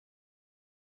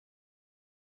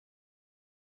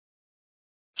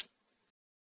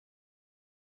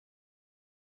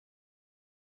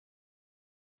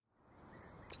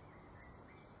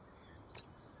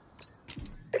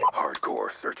Hardcore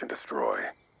search and destroy.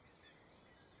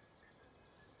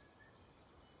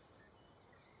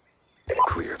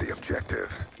 Clear the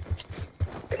objectives.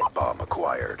 Bomb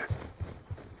acquired.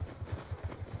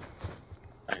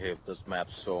 I hate this map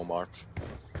so much.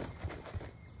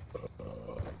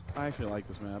 I actually like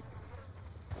this map.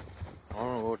 I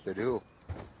don't know what to do.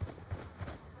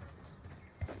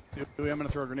 Dewey, I'm gonna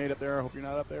throw a grenade up there. I hope you're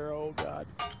not up there. Oh god.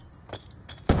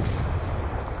 That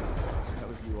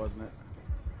was you, wasn't it?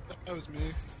 That was me.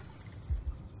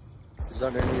 He's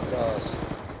underneath us.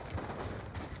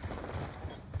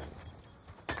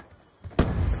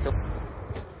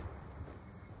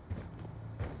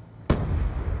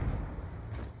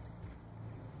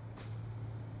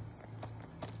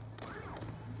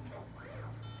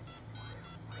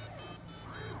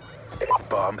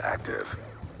 Bomb active.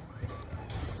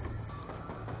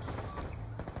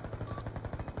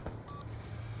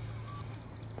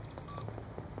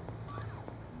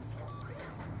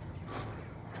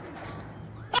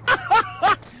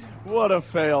 What a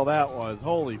fail that was.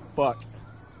 Holy fuck.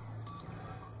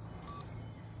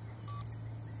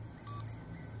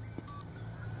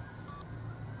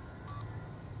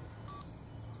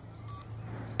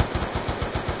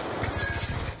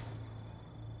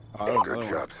 Good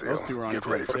job, SEALs. Get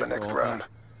ready for the next round.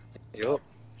 Yup.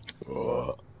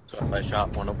 So I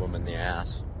shot one of them in the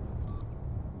ass.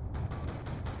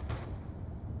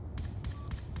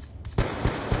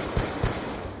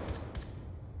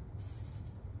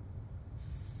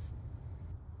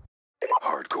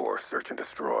 Hardcore search and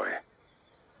destroy.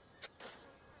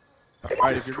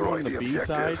 Alright, if you're Destroy going to the the B side,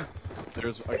 objective.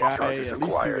 there's a guy, Charges at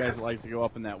least acquired. two guys that like to go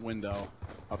up in that window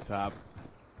up top.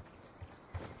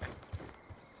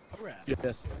 Just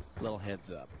a little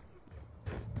heads up.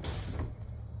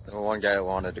 The one guy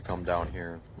wanted to come down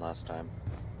here last time.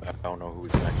 I don't know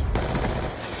who's next.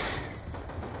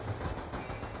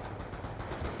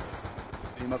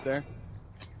 See him up there?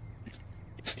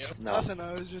 Yep, No. nothing,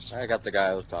 I was just... I got the guy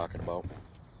I was talking about.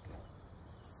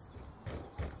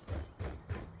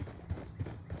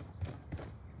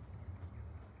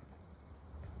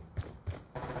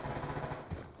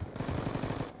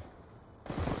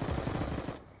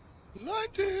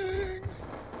 Lighting!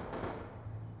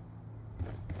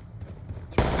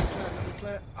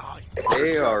 Oh, They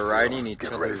Good job, are SEALs. riding each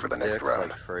Get ready other's for the next dicks round.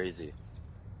 like crazy.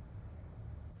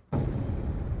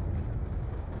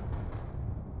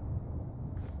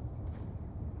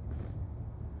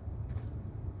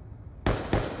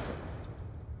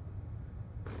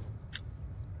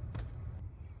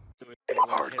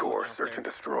 Hardcore search and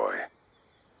destroy.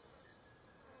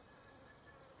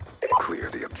 Clear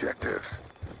the objectives.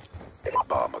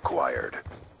 Bomb acquired.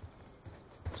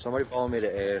 Somebody follow me to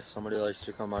A. Somebody likes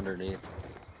to come underneath.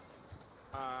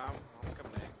 I'm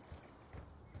coming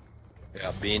in.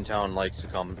 Yeah, Beantown likes to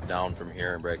come down from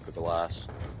here and break the glass.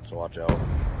 So watch out.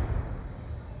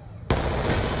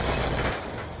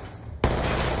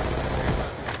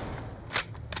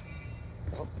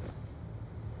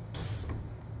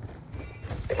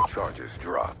 Charges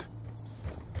dropped.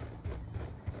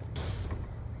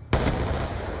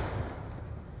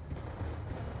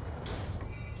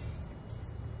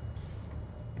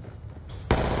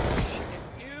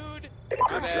 Dude!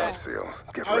 Good job, SEALs.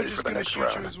 Get I was ready just for the gonna next shoot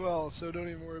round. you as well, so don't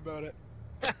even worry about it.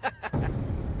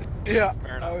 Yeah,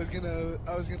 Fair enough.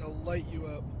 I was gonna light you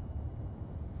up.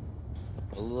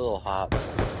 A little hot.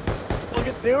 Look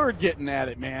at, they were getting at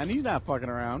it, man. He's not fucking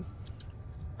around.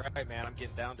 Right, man, I'm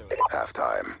getting down to it.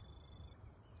 Halftime.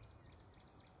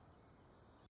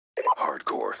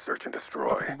 Hardcore search and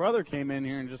destroy. My brother came in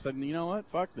here and just said, you know what?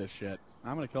 Fuck this shit.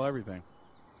 I'm gonna kill everything.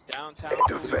 Downtown.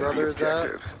 Defend brother the is that?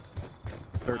 objectives.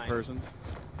 Third Fine. person.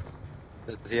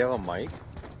 Does he have a mic?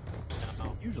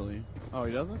 No, Usually. Oh,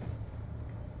 he doesn't?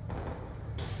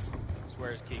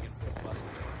 swears Keegan busted.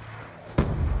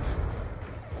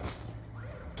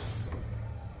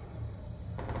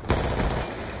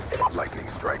 Lightning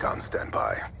strike on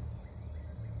standby.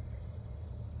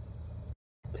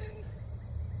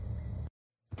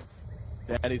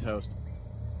 Daddy's host.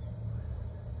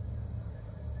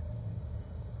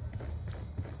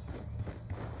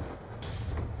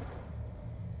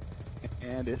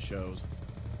 And it shows.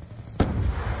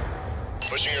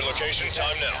 Pushing your location,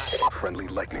 time now. Friendly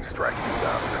lightning strike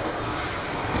inbound.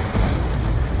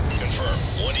 Confirm.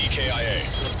 1 EKIA.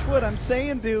 That's what I'm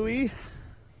saying, Dewey.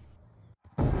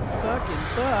 Fucking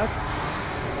fuck.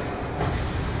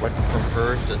 Went from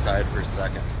first to tied for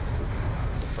second.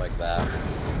 Just like that.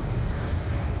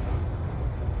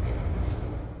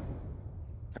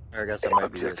 I guess I might be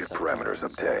Objective the second parameters one, so-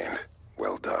 obtained.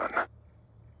 Well done.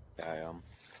 Yeah, I am.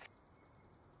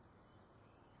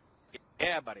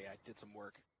 Yeah, buddy, I did some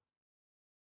work.